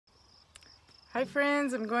Hi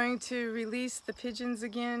friends, I'm going to release the pigeons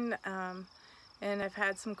again, and I've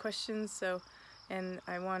had some questions, and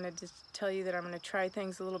I wanted to tell you that I'm going to try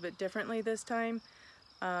things a little bit differently this time.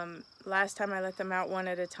 Last time I let them out one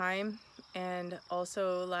at a time, and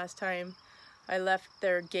also last time I left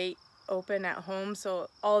their gate open at home, so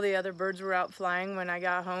all the other birds were out flying when I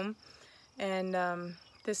got home. And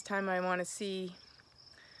this time I want to see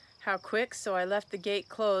how quick, so I left the gate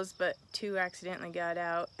closed, but two accidentally got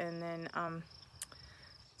out, and then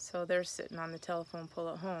so they're sitting on the telephone pole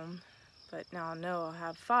at home. But now I'll know I'll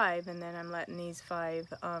have 5, and then I'm letting these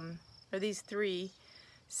 5, or these 3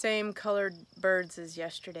 same colored birds as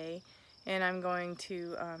yesterday, and I'm going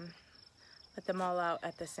to let them all out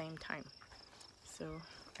at the same time. So,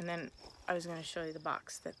 and then I was going to show you the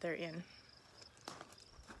box that they're in.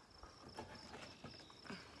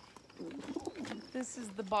 This is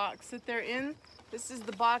the box that they're in. This is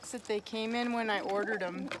the box that they came in when I ordered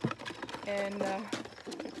them. And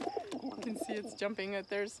you can see it's jumping.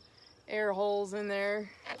 There's air holes in there.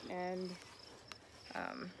 And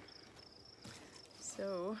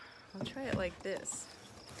so I'll try it like this.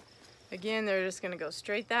 Again, they're just going to go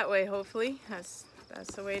straight that way, hopefully. That's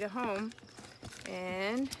the way to home.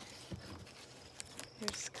 And here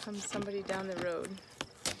comes somebody down the road.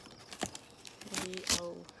 Maybe,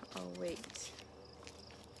 oh wait.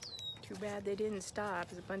 Too bad they didn't stop.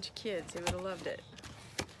 There's a bunch of kids. They would have loved it.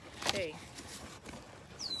 Okay.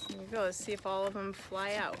 Here we go. Let's see if all of them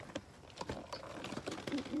fly out.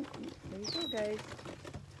 There you go, guys.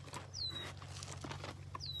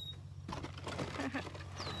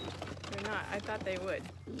 They're not. I thought they would.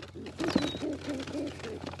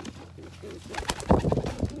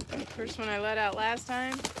 First one I let out last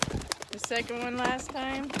time. The second one last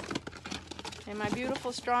time. And my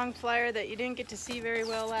beautiful strong flyer that you didn't get to see very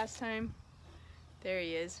well last time. There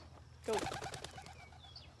he is. Go.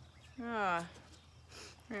 Ah,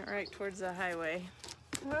 went right towards the highway.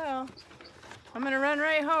 Well, I'm gonna run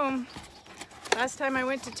right home. Last time I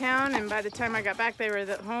went to town, and by the time I got back they were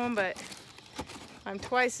at home, but I'm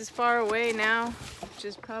twice as far away now, which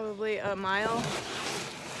is probably a mile,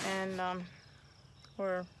 and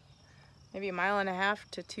or maybe a mile and a half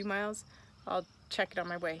to 2 miles. I'll check it on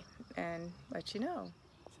my way and let you know.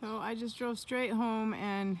 So I just drove straight home,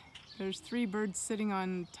 and there's 3 birds sitting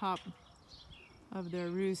on top of their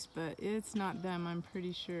roost, but it's not them, I'm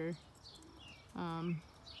pretty sure. Oh!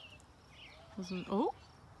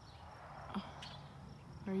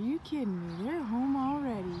 Are you kidding me? They're home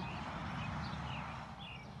already.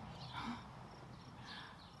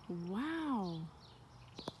 Wow!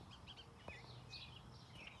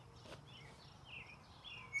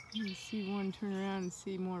 You can see one turn around and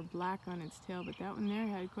see more black on its tail, but that one there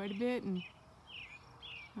had quite a bit, and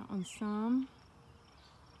that one some.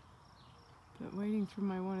 But waiting for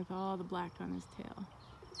my one with all the black on his tail.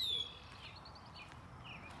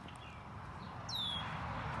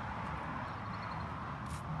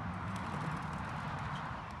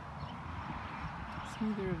 It's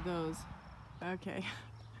neither of those. Okay.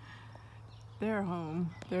 They're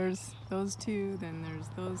home. There's those 2, then there's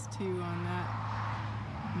those 2 on that,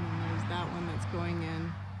 and then there's that one that's going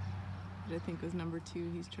in, that I think was number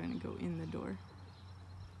 2. He's trying to go in the door.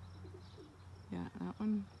 Yeah, that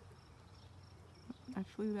one. I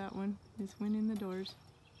flew that one. Just went in the doors.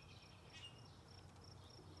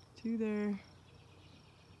 2 there.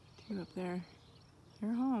 2 up there.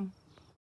 They're home.